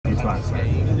track.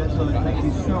 Gentlemen, thank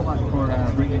you so much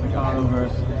for bringing the car over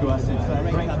to us.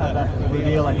 It's great to have that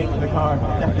reveal. I think the car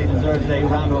definitely deserves a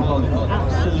round of applause. It's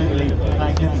absolutely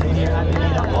magnificent here at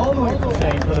Amelia, all the way from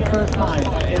Spain for the first time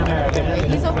in America.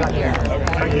 He's over here.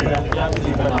 Thank you.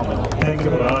 Absolutely phenomenal. Thank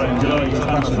you. Enjoy your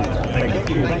passion. Thank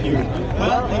you, thank you.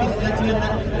 Well, ladies and gentlemen,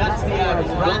 that's the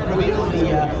grand reveal,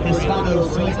 the Spina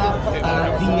Bifida.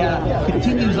 The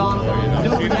continues on.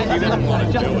 Don't forget, Justin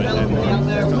Bell will be out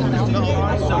there from Nassau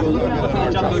County, so look out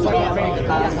for Justin's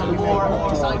car. Some more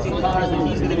exciting cars that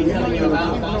he's going to be telling you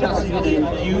about just in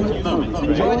a few moments.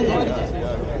 Enjoy the day.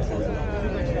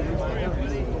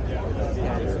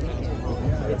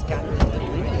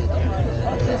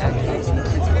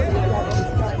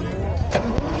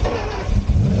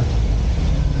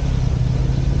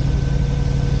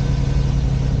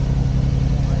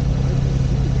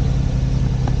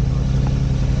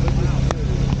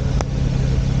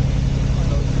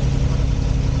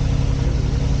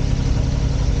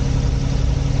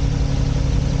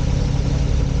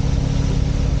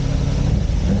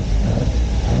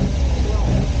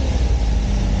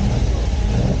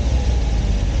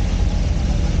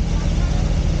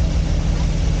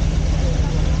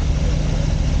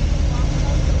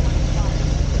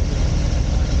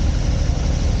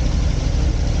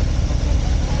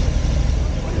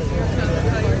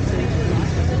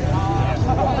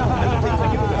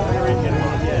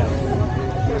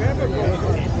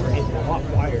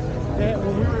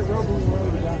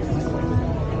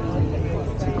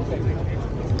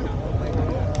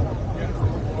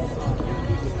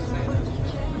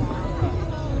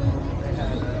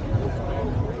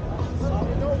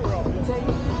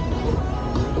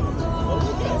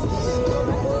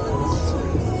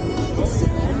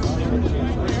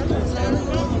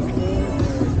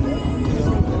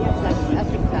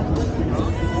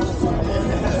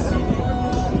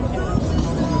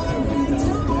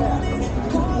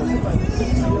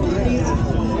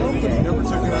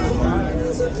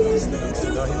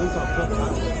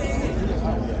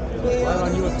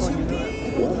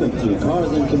 Welcome to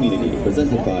Cars and Community,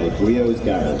 presented by Brio's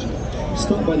Garage.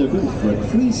 Stop by their booth for a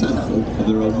free sample of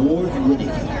their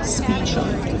award-winning Speed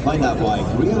Shine to find out why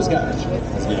Brio's Garage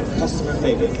has been a customer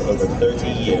favorite for over 30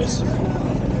 years.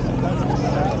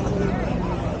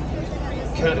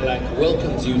 Cadillac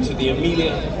welcomes you to the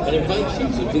Amelia and invites you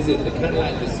to visit the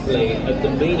Cadillac display at the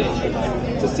main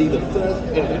entrance to see the first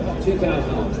ever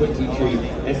 2023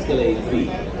 Escalade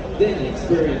V. Then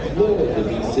experience more of the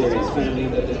V-Series family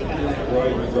at the Cadillac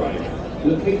RADwood Drive,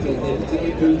 located near the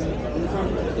ticket booth in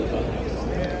front of the clubhouse.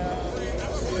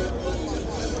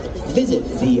 Visit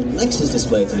the Lexus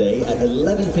display today at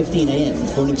 11:15 a.m.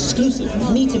 for an exclusive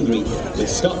meet and greet with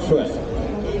Scott Pruitt.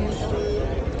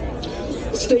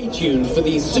 Stay tuned for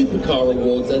the Supercar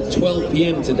Awards at 12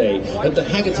 p.m. today at the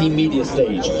Hagerty Media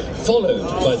Stage, followed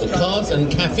by the Cars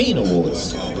and Caffeine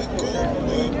Awards.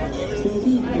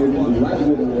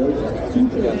 RADwood Awards, 2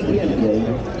 p.m. today.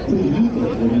 Who do you think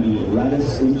will be the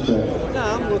raddest in show? No,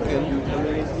 I'm looking.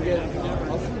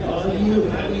 Are you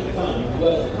having fun?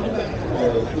 Well, come back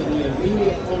tomorrow for the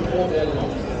Amelia Concours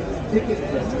element. Tickets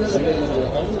are still available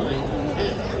online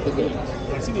and at the gate.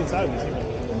 I see the inside of this.